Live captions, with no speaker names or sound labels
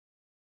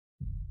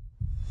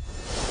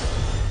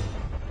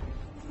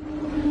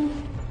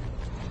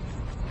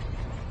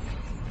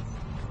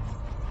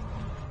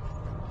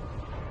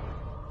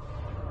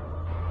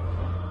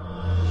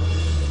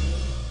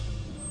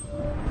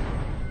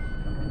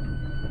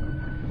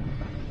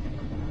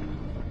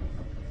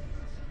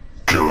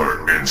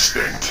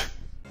Instinct.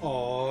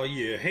 Aw,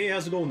 yeah. Hey,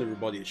 how's it going,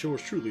 everybody? It's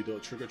yours truly, the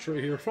Trigger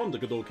Trey here from the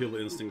Good Old Killer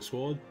Instinct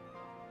Squad.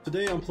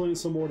 Today I'm playing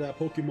some more of that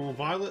Pokemon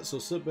Violet, so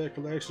sit back,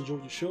 relax, enjoy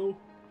the show.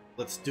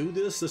 Let's do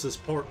this. This is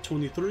part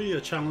 23,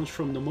 a challenge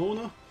from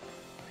Nemona.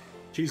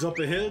 She's up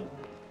ahead,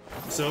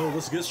 so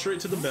let's get straight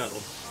to the battle.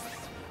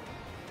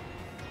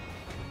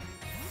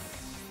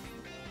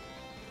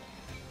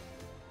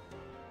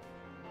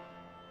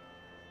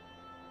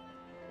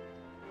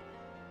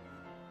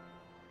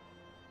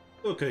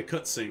 Okay,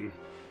 cutscene.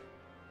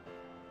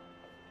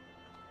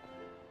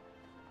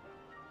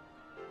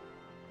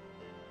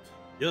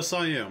 Yes,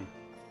 I am.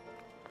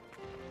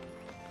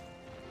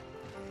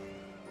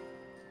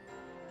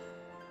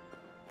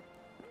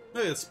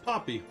 Hey, it's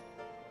Poppy.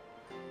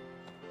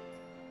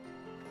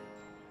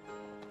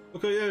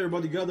 Okay, yeah,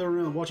 everybody gather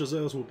around and watch his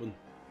ass whooping.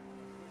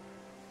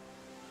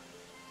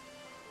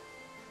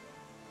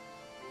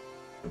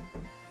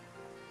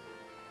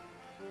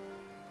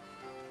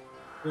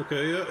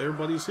 Okay, yeah,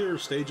 everybody's here.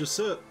 Stage is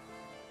set.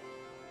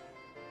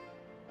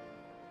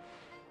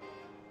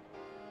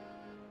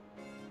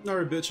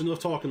 Alright, bitch, enough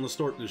talking. Let's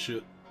start this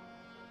shit.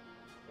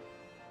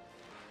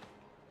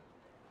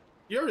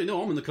 You already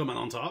know I'm gonna come out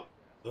on top.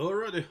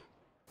 Alrighty.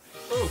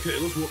 Okay,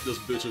 let's whoop this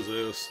bitch's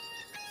ass.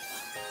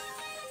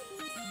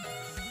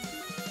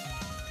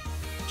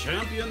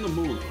 Champion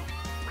Nemona.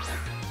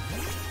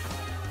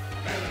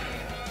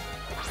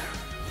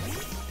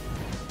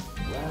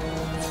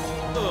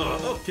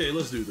 Okay,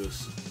 let's do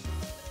this.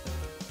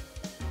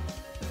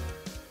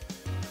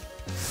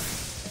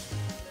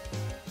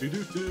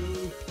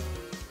 Do-do-do.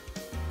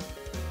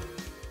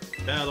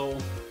 Battle.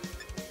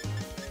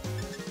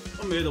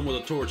 I made him with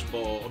a torch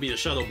ball. I mean, a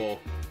shadow ball.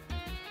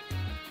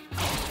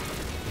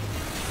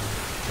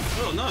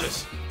 Oh,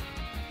 nice.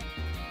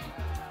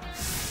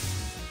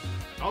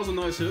 That was a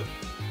nice hit.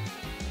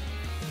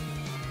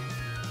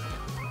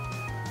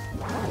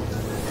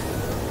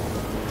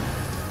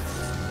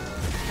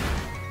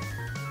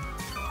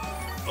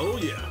 Oh,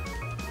 yeah.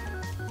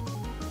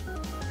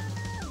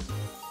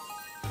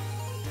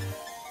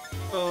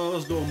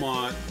 Let's go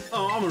my...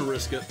 Oh, I'm gonna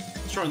risk it.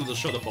 Let's try another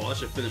shadow ball. That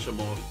should finish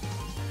him off.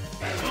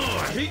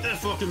 Oh, I hate that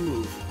fucking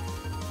move.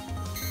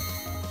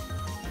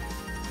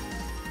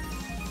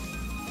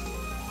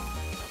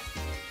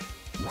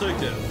 Take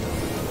that.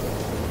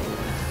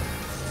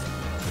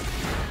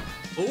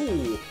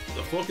 Oh,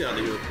 the fuck out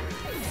of here.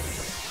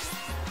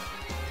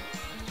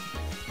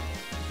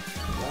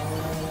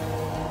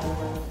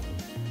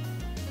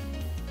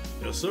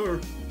 Yes,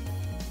 sir.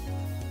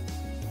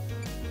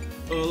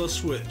 Let's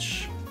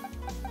switch.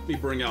 Let me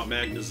bring out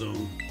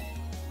Magnezone.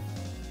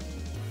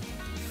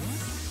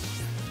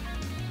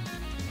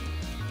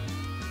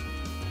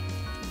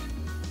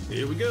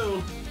 Here we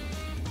go.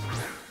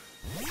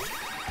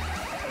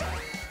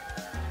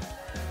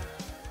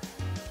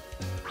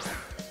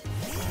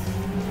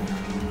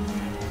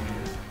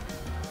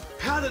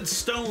 How did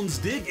stones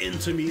dig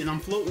into me and I'm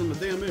floating in the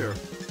damn air?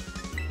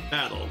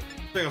 Battle.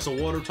 I think that's a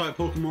water type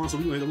Pokemon, so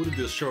we gonna hit him with a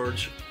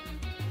discharge.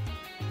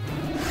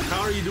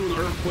 How are you doing an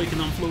earthquake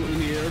and I'm floating in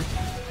the air?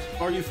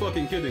 Are you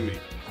fucking kidding me?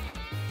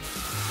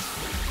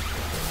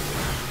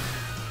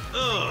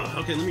 Ugh,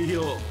 okay, let me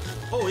heal.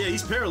 Oh yeah,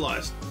 he's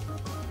paralyzed.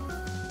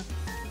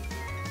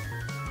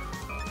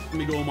 Let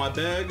me go in my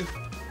bag.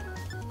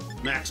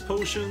 Max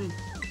potion.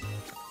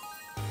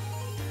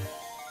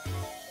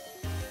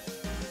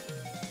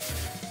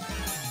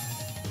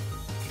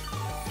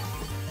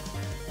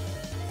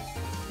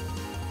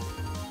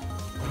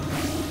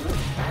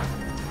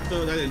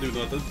 Oh, that didn't do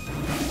nothing.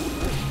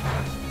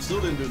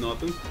 Still didn't do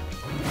nothing.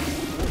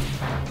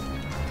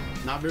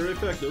 Not very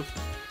effective.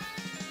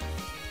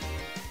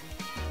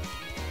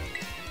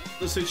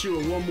 Let's hit you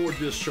with one more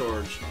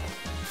discharge.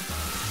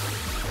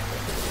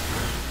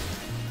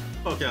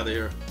 Fuck out of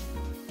here.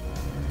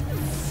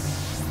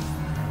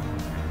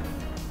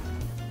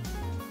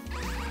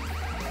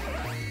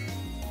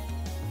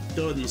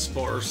 Dud and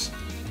sparse.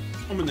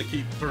 I'm gonna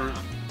keep turning.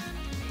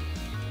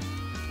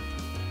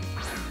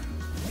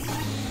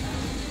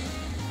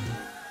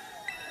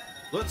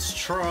 Let's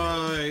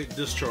try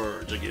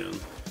discharge again.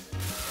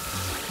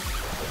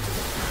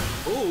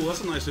 Oh,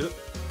 that's a nice hit.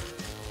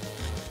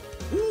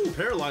 Ooh,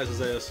 paralyze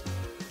his ass.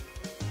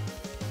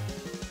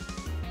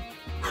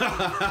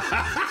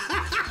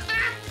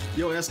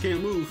 Yo, ass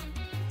can't move.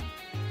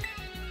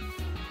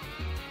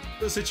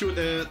 Let's hit you with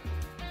that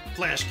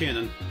flash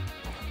cannon.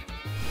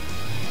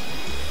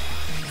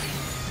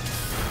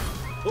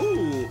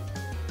 Ooh.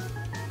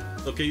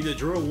 Okay, you did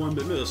drill one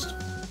but missed.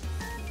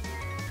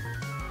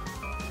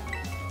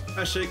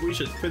 I think we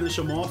should finish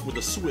him off with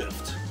a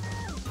Swift.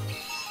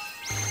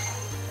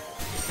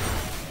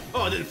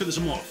 Oh, I didn't finish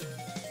him off.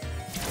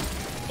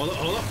 Hold up,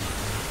 hold up.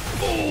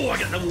 Oh, I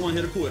got that one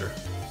hit a quitter.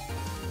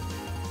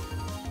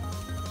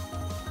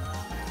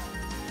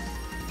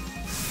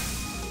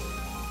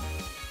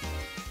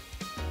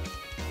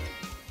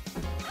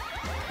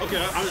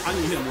 Okay, I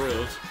need him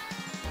revved.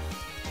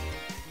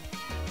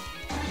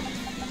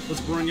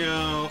 Let's bring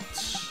out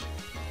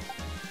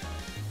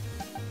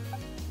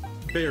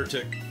Bear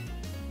Tick.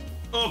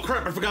 Oh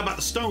crap, I forgot about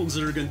the stones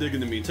that are gonna dig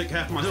into me and take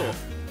half my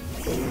health.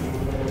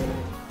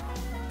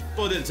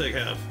 Oh, it didn't take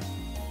half.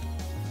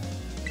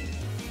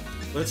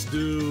 Let's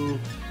do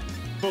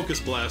Focus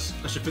Blast.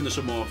 I should finish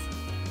him off.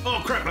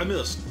 Oh crap, I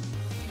missed.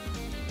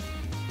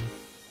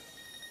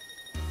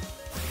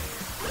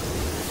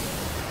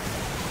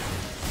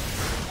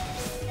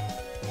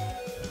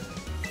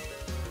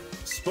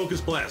 Focus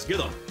Blast, get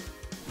him.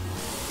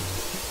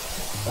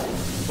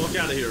 Fuck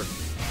out of here.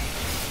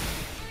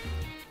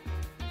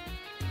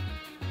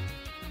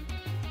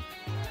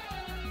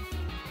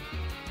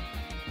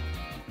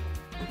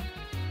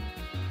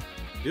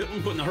 Yep,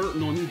 I'm putting a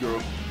hurting on you,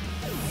 girl.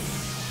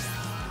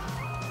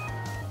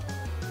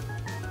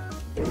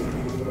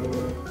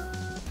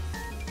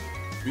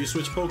 If you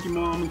switch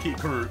Pokemon, I'm gonna keep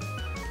current.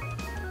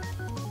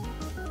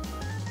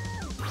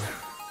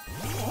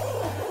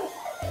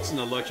 It's an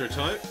electric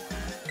type.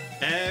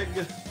 Ag.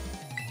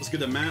 Let's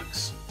get a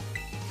max.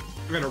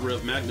 I gotta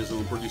rev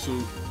Magnezone pretty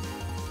soon.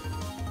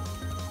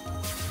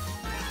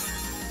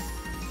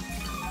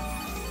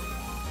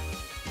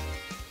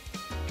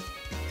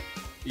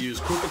 Use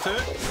Quick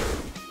Attack.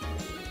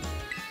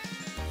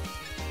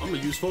 I'm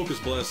gonna use Focus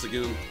Blast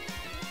again.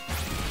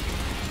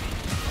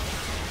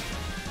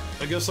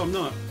 I guess I'm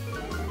not.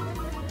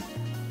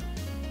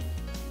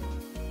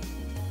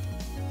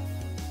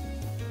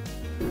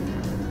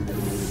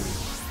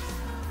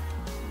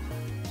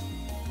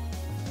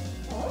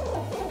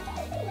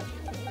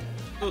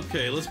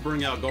 Okay, let's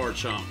bring out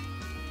Garchomp.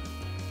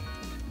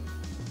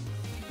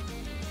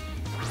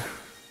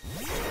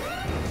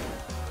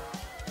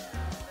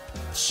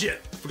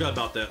 Shit, forgot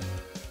about that.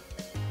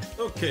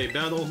 Okay,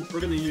 battle, we're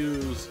gonna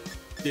use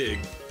Dig.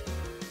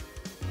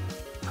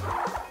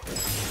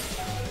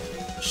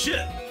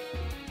 Shit!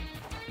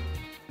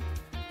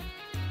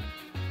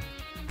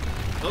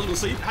 I was gonna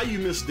say, how you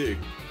missed Dig?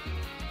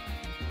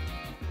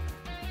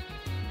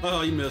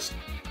 Oh, you missed.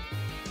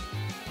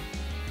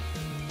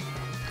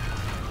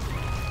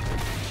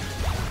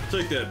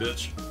 Take that,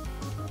 bitch.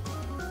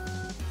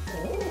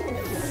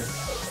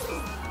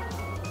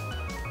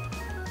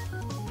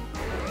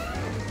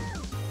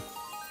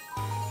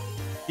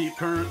 Keep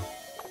current.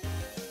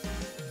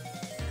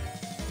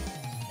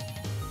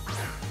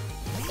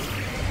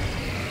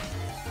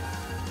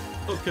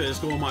 Okay, let's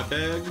go in my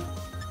bag.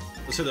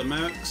 Let's hit a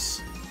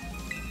max.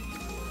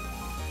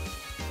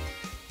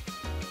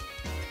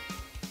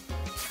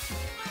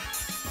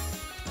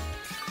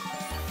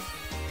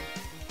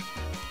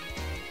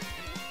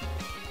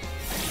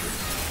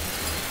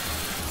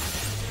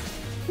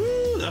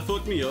 Woo, that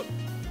fucked me up.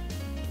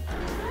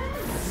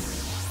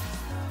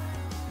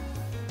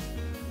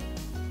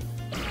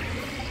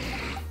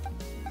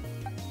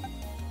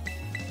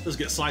 Let's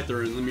get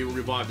Scyther and let me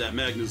revive that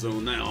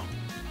Magnezone now.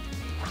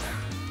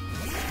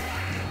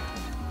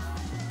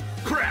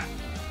 Crap!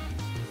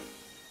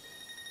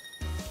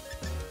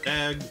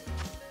 Ag.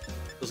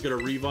 Let's get a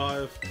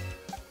revive.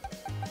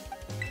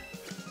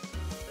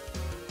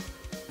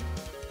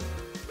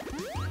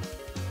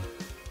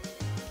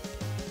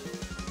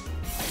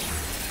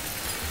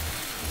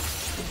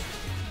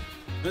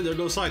 And there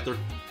goes Scyther.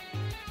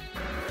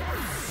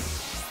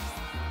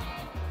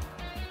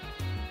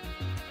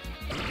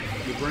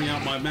 Bring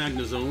out my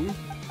Magnezone.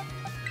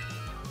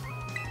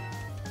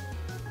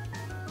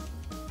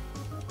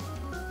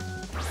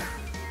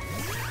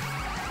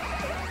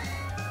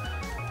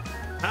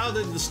 How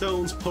did the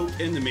stones poke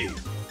into me?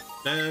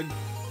 Bag.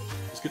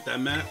 Let's get that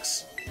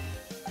max.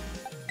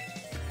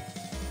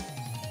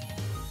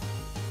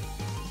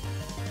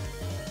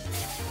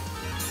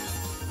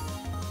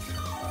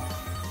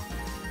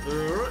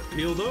 Alright,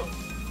 healed up.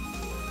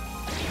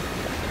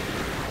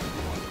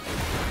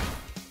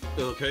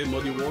 Okay,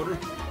 Muddy Water.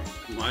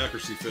 My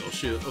accuracy fell.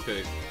 Shit.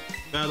 Okay.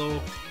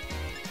 Battle.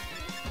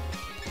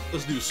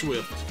 Let's do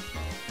Swift.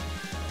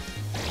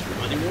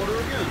 Muddy Water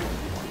again.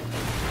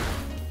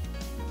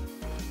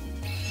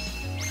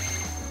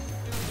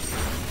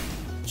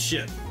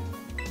 Shit.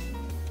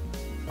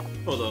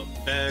 Hold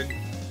up. Bag.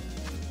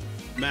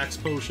 Max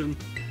Potion.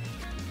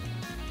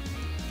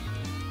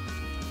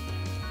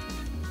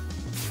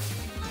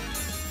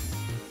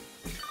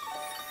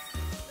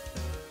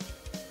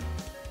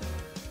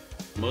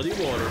 Muddy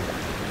Water.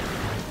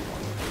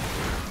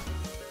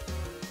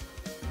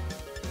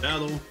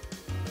 Battle.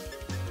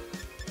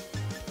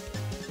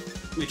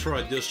 Let me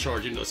try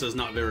discharging. This is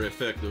not very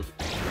effective.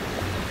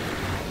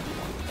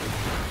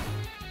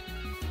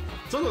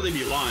 Sometimes they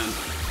be lying.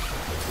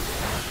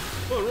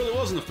 Oh, it really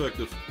wasn't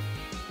effective.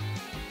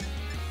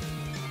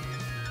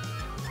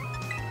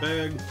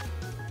 Bag.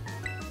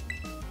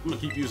 I'm gonna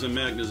keep using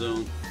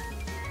Magnezone.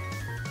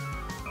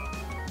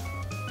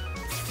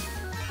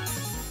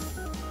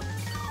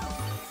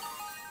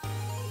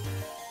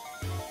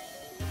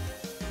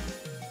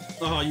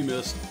 Oh, you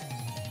missed.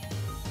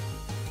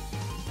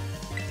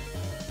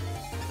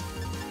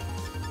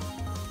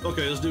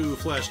 Okay, let's do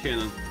Flash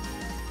Cannon.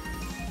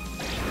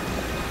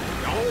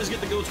 I always get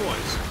to go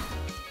twice.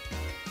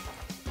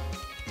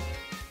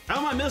 How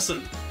am I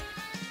missing?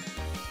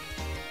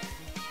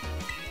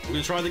 I'm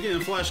gonna try it again,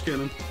 Flash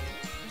Cannon.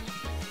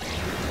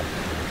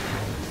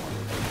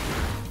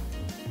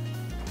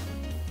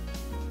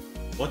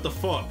 What the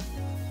fuck?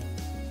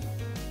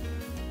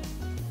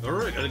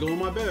 Alright, gotta go in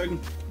my bag.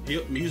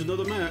 Yep, use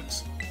another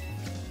max.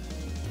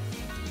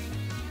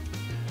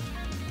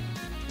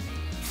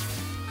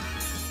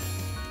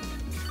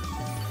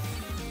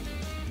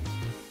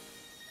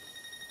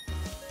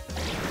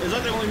 Is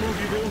that the only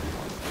move you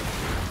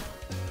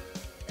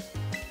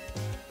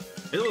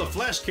do? It was a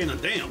flash cannon,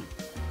 damn.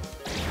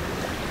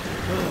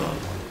 Ugh.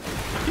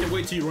 I can't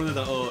wait till you run out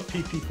of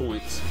PP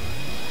points.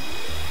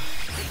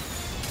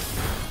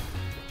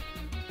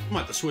 I might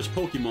have to switch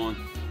Pokemon.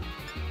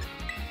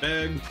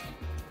 Bag.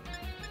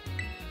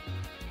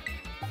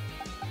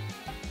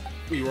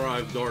 We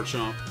arrived,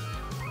 Garchomp.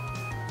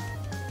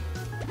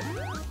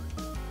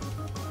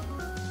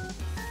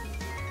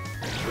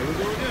 There we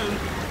go again.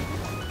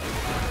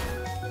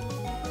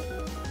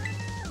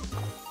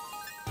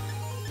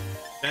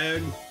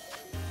 Bag.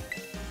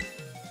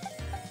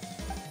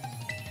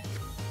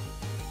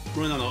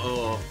 Running out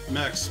of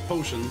max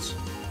potions.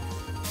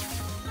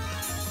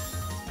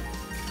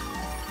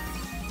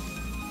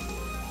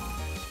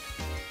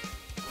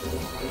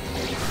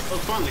 Oh,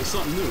 finally,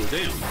 something new.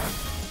 Damn.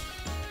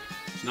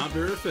 It's not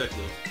very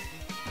effective.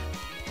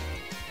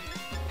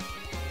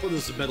 What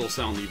does the metal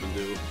sound even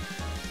do?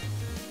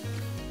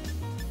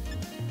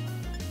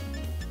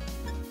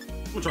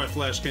 I'm gonna try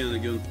Flash Cannon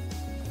again.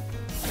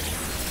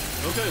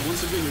 Okay,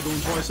 once again, you're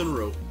going twice in a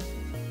row.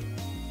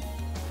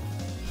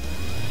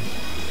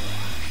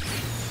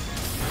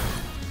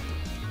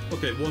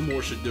 Okay, one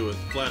more should do it.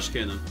 Flash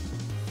Cannon.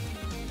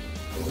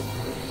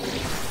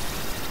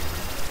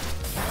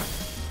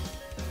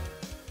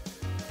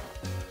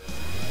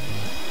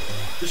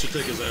 This should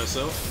take his ass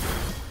out.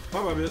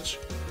 Bye-bye, bitch.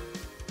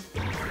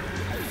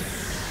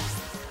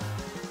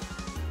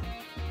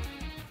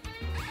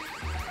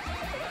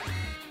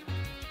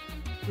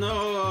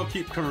 No, I'll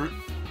keep current.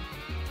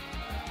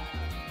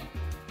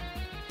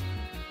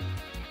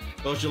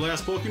 Oh, it's your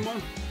last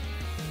Pokemon?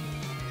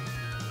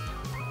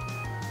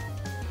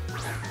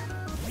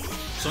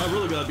 So I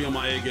really gotta be on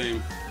my A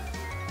game.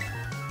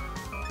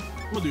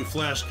 I'm gonna do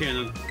Flash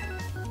Cannon.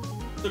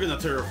 Look at that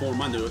Terraform,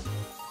 I knew it.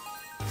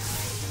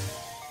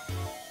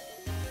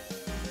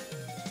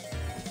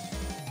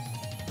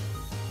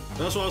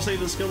 That's why I was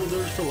saving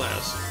Skeletons for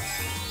last.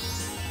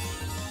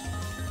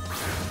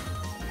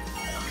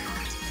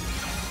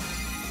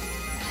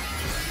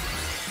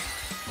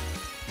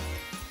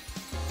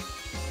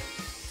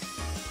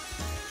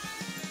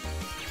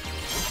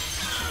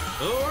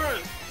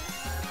 Alright!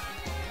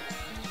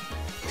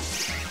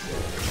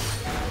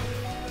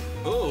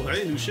 Oh, I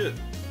didn't do shit.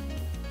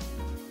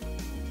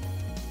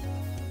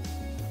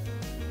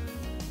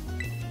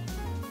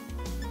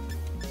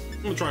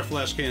 I'm gonna try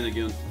Flash Cannon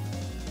again.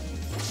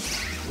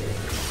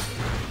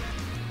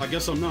 I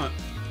guess I'm not.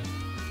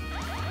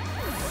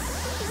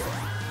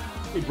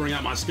 Let me bring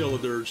out my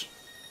Skeledirge.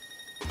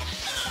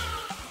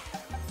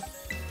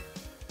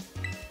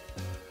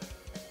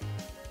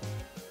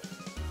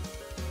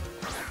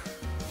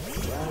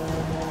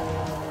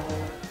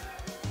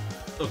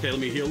 Okay, let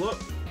me heal up.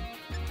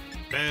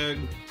 Bag.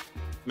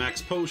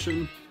 Max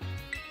potion.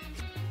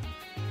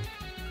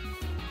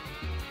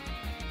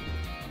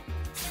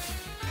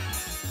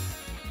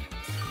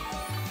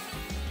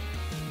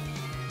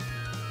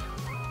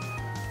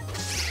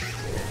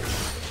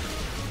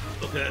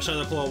 Okay, that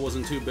Shadow Claw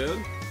wasn't too bad.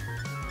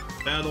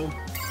 Battle.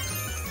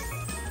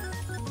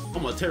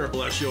 I'm gonna Terra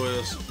Blast your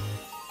ass.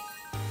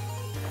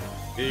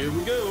 Here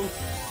we go.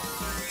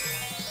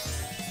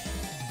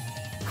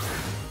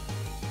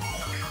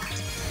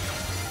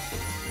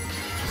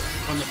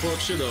 Time to fuck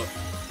shit up.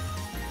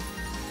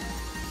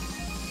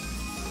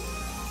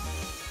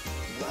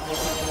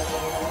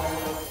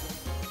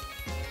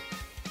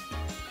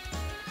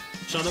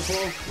 Shadow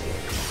Claw.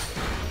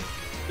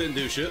 Didn't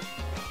do shit.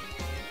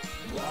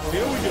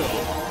 Here we go.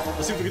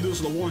 Let's see if we can do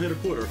this with a one-hitter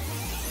quitter.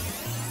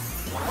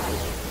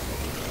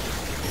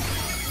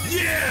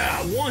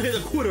 Yeah!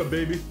 One-hitter quitter,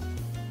 baby.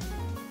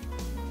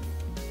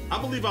 I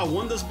believe I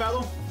won this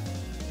battle.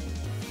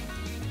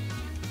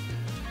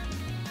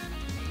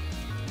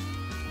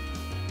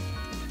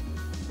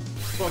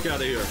 Fuck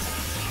out of here.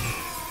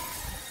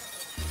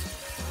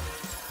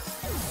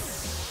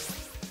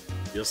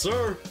 Yes,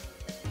 sir.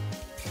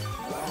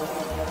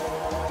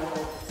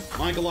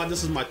 I ain't gonna lie,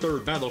 this is my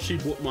third battle. She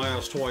whooped my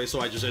ass twice, so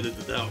I just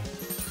edited it out.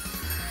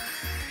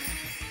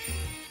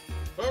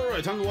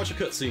 Alright, time to watch a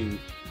cutscene.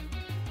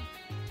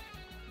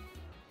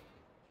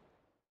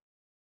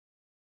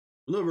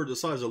 Whenever it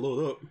decides to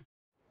load up.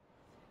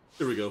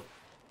 Here we go.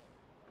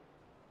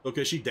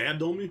 Okay, she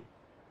dabbed on me.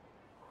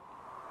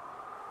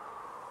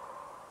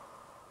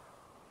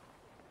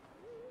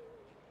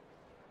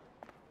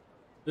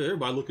 Yeah,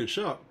 everybody looking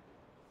shocked.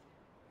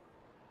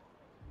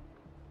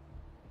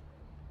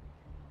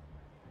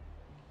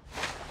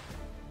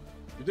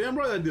 You're damn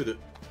right I did it.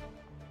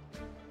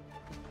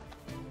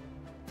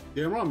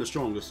 Damn right I'm the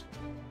strongest.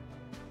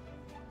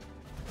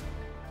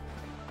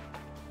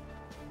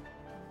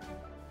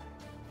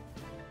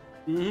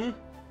 Mm-hmm.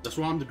 That's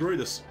why I'm the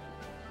greatest.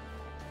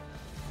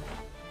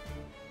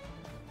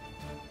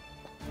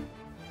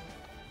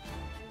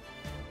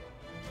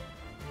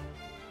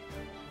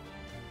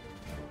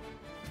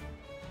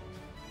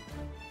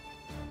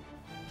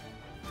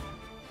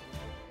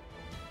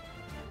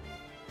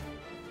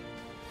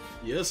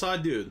 Yes, I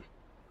did.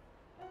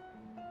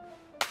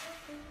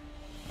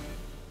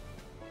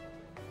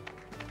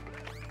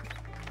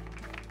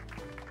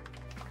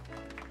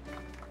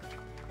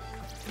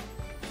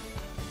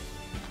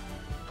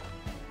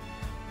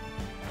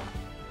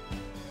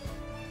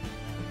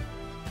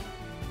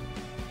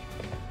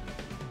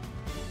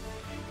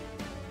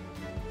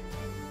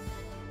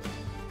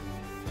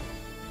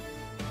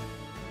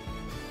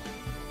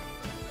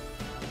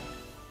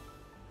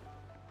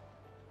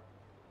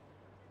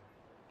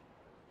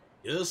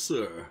 Yes,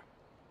 sir.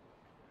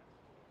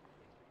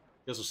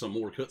 Guess there's some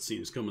more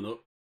cutscenes coming up.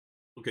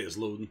 Okay, it's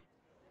loading.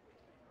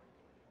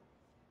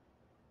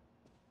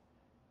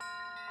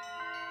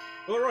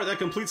 Alright, that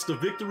completes the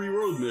Victory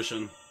Road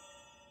mission.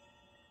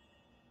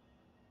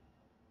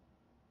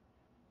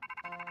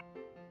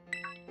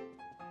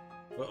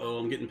 Uh-oh,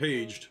 I'm getting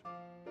paged.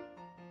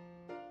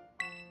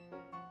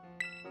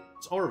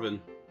 It's Arvin.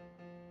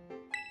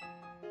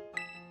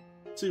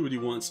 Let's see what he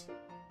wants.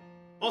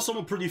 Also, I'm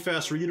a pretty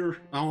fast reader.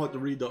 I don't like to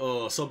read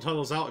the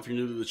subtitles out if you're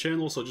new to the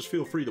channel, so just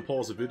feel free to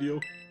pause the video.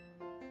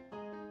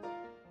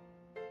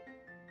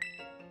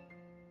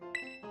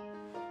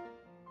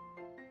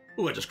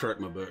 Ooh, I just cracked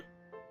my back.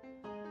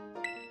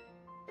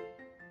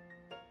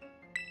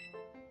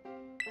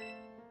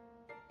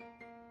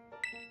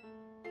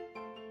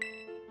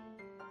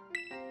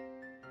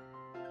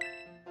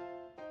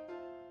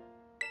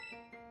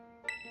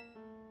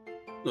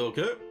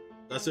 Okay,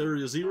 that's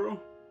Area 0.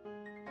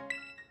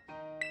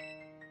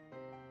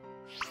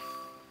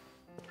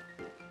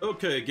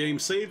 Okay, game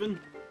saving.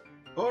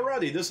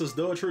 Alrighty, this is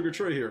the Trigger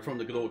Trey here from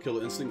the Good Old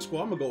Killer Instinct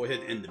Squad. I'm gonna go ahead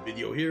and end the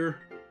video here.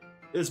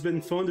 It's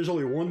been fun. There's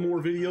only one more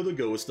video to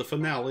go. It's the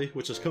finale,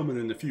 which is coming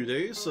in a few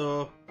days.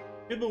 If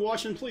you've been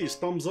watching, please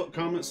thumbs up,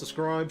 comment,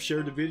 subscribe,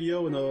 share the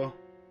video, and we'll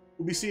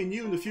be seeing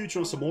you in the future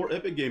on some more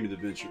epic gaming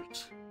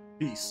adventures.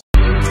 Peace.